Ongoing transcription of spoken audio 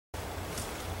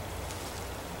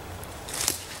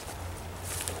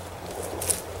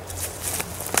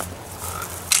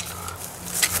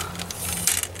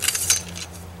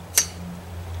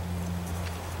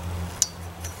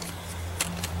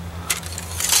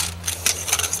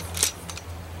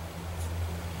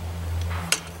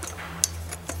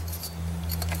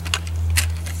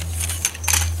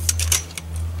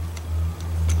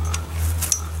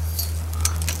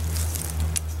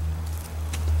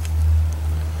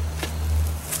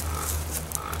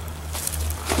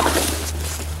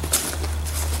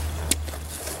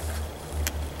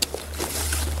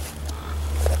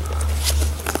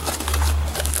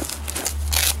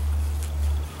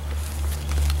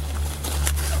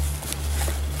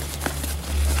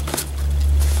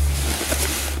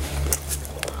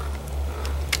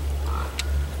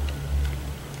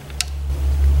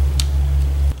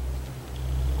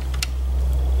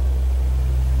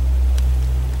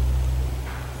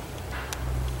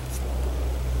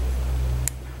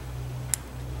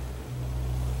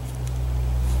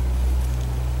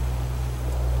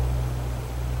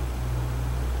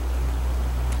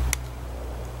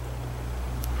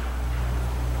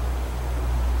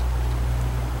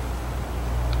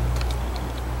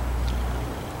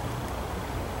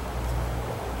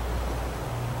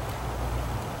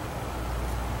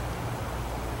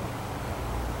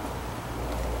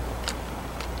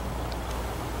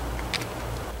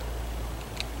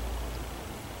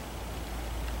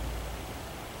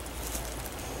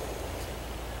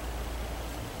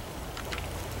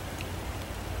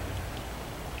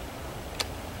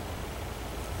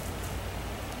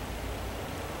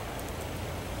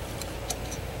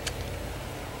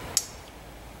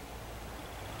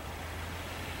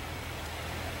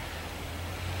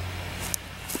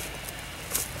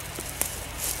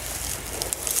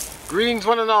Greetings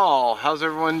one and all, how's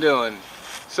everyone doing?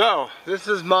 So, this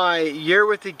is my year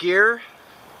with the gear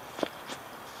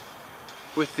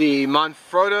with the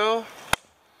Manfrotto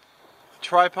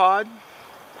tripod.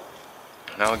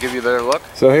 And I'll give you a better look.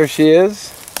 So here she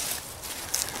is.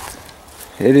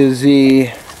 It is the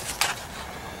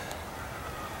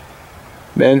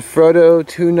Manfrotto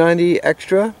 290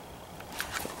 Xtra.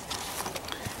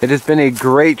 It has been a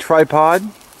great tripod.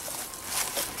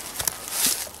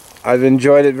 I've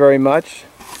enjoyed it very much.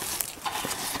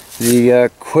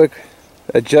 The quick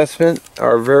adjustments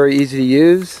are very easy to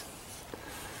use.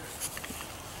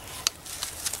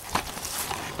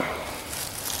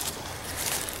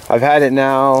 I've had it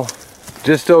now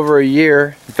just over a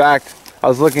year. In fact, I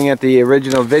was looking at the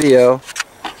original video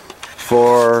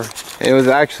for, it was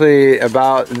actually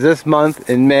about this month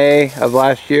in May of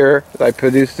last year that I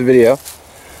produced the video.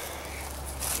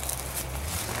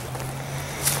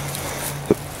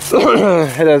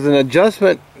 It has an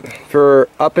adjustment for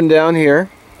up and down here.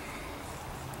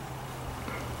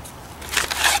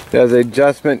 It has an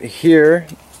adjustment here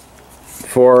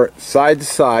for side to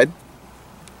side.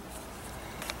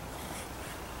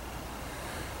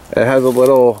 It has a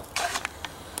little,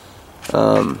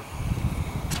 yeah,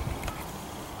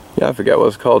 I forget what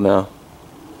it's called now.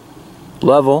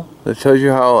 Level that shows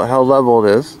you how level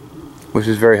it is, which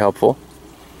is very helpful.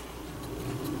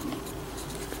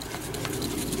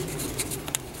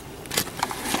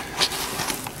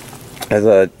 Has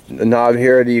a knob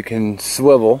here that you can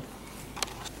swivel,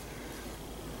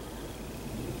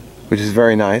 which is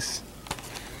very nice,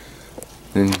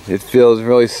 and it feels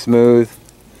really smooth.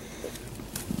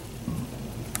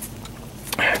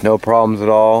 No problems at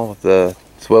all with the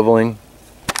swiveling.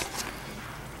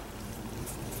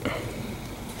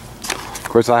 Of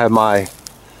course, I have my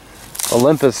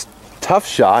Olympus Tough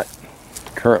Shot.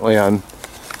 I'm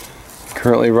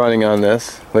currently running on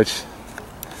this, which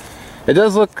it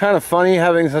does look kind of funny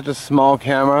having such a small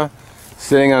camera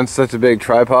sitting on such a big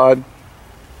tripod,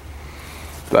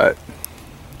 but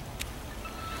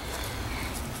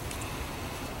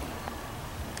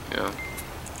yeah,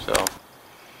 so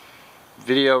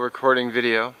recording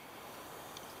video.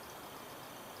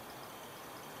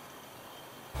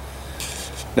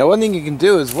 Now, one thing you can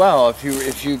do as well,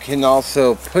 if you can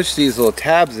also push these little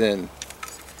tabs in,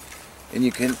 and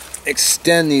you can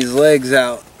extend these legs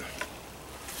out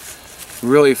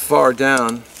really far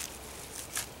down,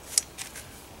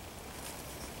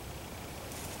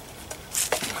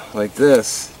 like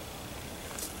this,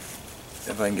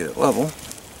 if I can get it level.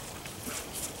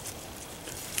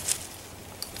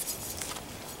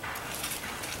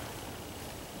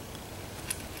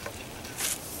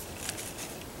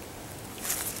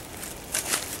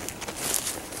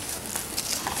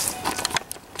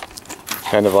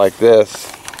 Kind of like this.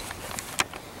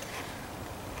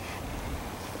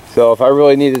 So if I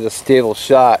really needed a stable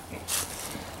shot,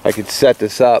 I could set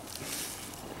this up,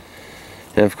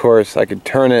 and of course I could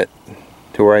turn it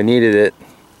to where I needed it.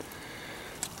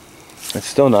 It's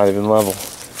still not even level.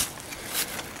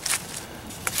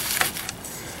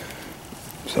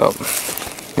 So,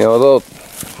 you know, a little,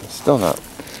 still not.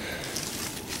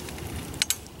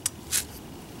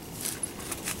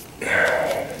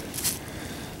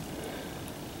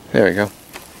 There we go.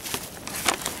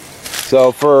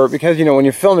 So because you know, when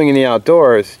you're filming in the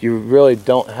outdoors, you really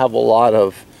don't have a lot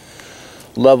of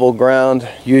level ground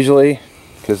usually,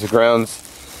 because the ground's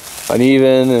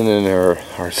uneven, and then there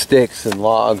are sticks and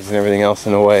logs and everything else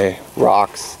in the way,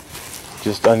 rocks,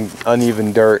 just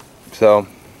uneven dirt. So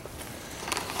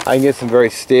I can get some very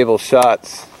stable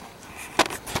shots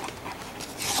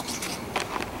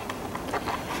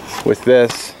with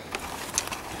this.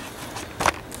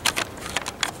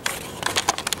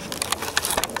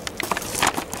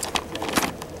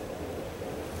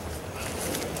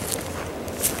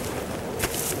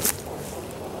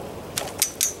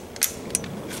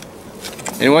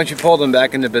 And once you pull them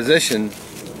back into position,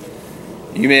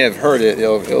 you may have heard it,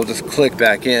 it'll just click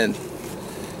back in.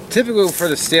 Typically for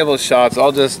the stable shots,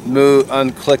 I'll just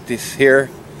unclick this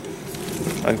here,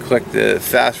 unclick the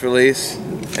fast release,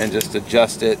 and just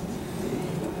adjust it.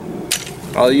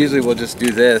 I'll usually will just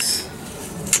do this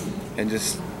and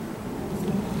just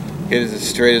get it as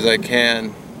straight as I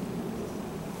can,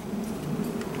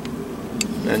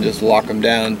 and just lock them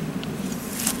down.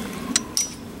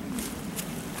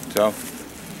 So.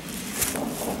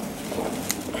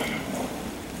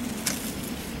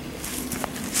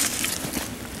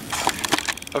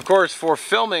 Of course, for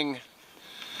filming,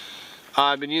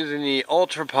 I've been using the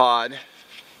Ultrapod,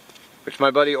 which my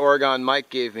buddy Oregon Mike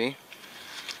gave me.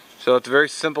 So it's a very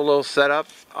simple little setup.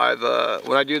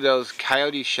 when I do those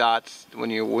coyote shots, when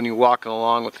you're walking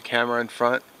along with the camera in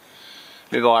front,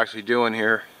 maybe I'll actually do one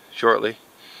here shortly.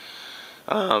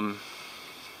 I'll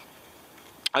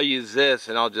use this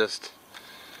and I'll just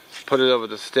put it over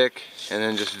the stick and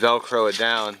then just Velcro it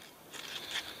down,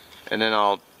 and then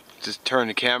I'll just turn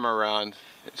the camera around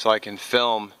so I can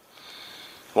film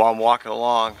while I'm walking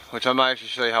along, which I might actually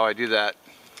show you how I do that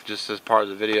just as part of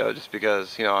the video, just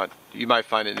because, you know, you might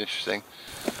find it interesting.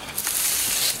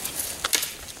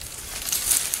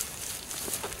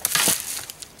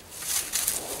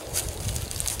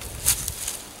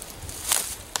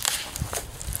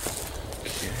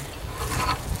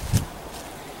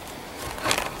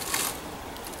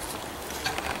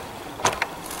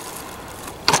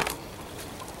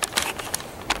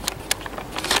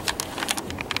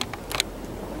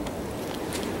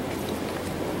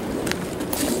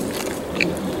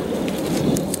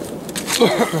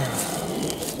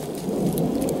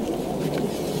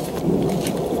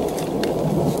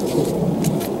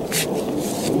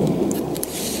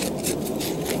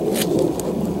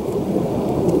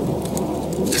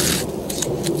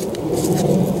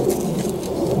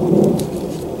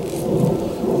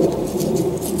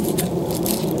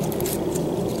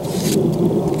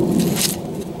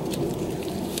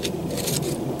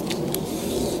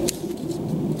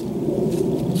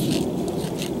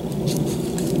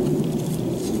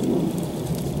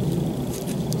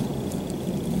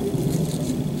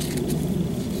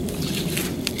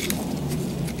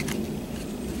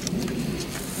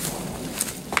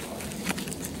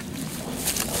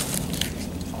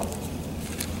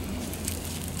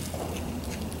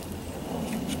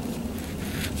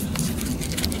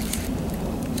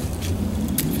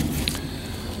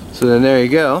 So then there you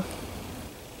go.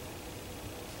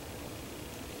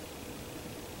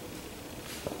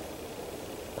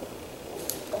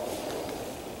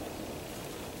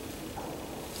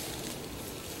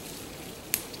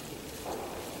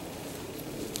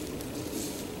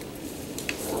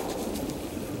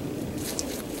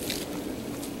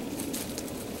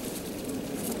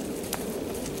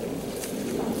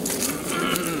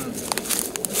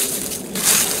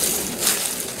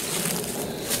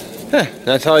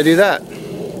 That's how I do that.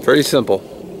 Pretty simple.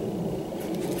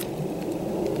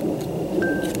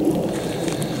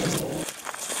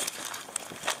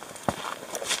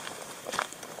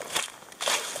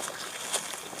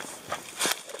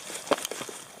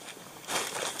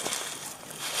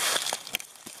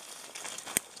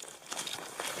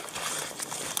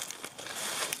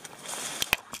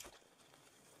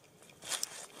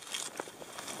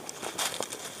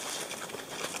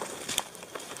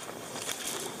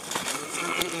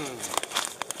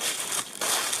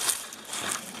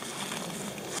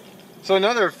 So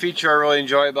another feature I really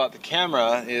enjoy about the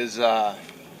camera is the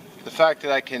fact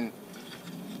that I can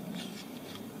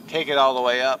take it all the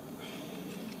way up.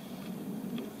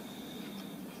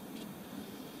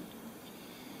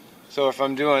 So if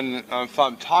I'm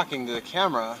talking to the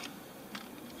camera,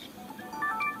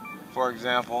 for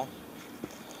example,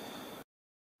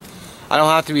 I don't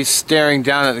have to be staring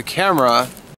down at the camera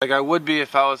like I would be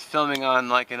if I was filming on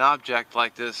like an object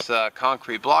like this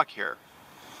concrete block here.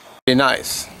 Be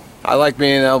nice. I like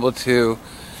being able to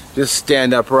just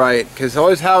stand upright, because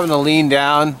always having to lean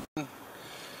down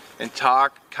and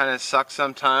talk kind of sucks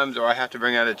sometimes, or I have to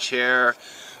bring out a chair,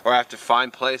 or I have to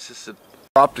find places to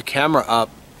prop the camera up.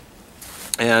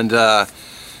 And you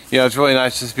know, it's really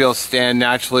nice just to be able to stand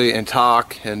naturally and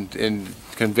talk and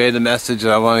convey the message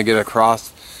that I want to get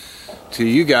across to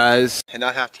you guys, and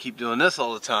not have to keep doing this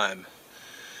all the time.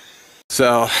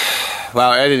 So,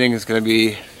 wow, editing is gonna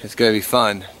be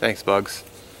fun. Thanks, Bugs.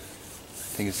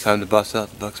 I think it's time to bust out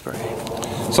the bug spray.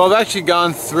 So I've actually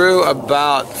gone through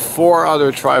about 4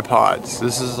 other tripods.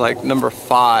 This is like number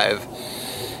 5.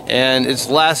 And it's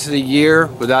lasted a year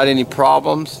without any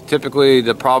problems. Typically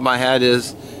the problem I had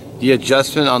is the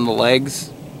adjustment on the legs.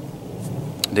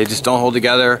 They just don't hold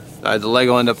together. The leg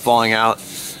will end up falling out.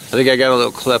 I think I got a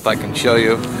little clip I can show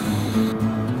you.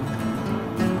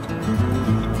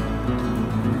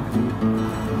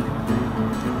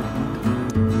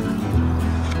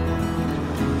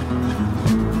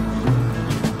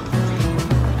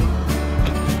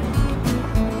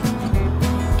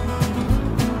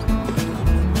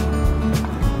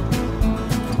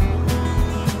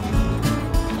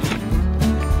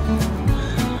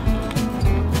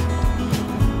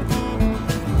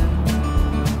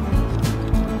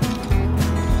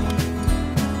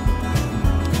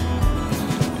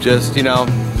 Just, you know,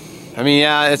 I mean,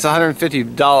 yeah, it's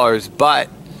 $150, but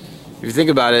if you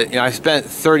think about it, you know, I spent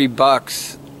 30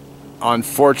 bucks on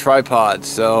 4 tripods.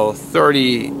 So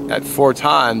 30 at 4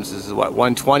 times is what,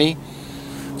 120.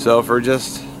 So for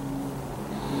just,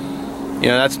 you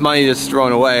know, that's money just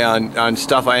thrown away on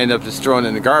stuff I end up just throwing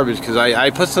in the garbage, because I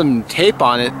put some tape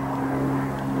on it,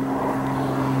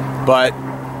 but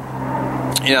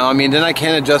you know, I mean, then I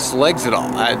can't adjust the legs at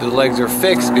all. The legs are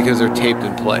fixed because they're taped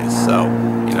in place. So,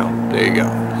 you know, there you go.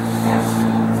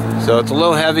 So it's a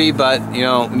little heavy, but you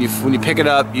know, when you pick it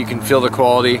up, you can feel the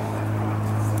quality.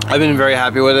 I've been very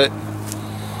happy with it.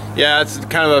 Yeah, it's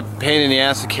kind of a pain in the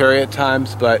ass to carry at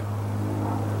times, but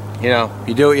you know,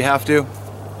 you do what you have to.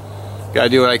 Gotta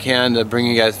do what I can to bring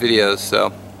you guys videos.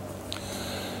 So,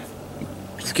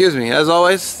 excuse me. As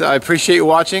always, I appreciate you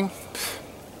watching.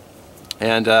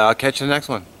 And I'll catch you in the next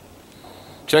one.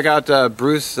 Check out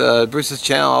Bruce's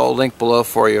channel. I'll link below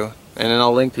for you. And then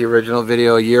I'll link the original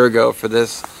video a year ago for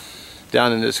this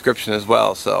down in the description as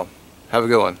well. So, have a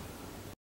good one.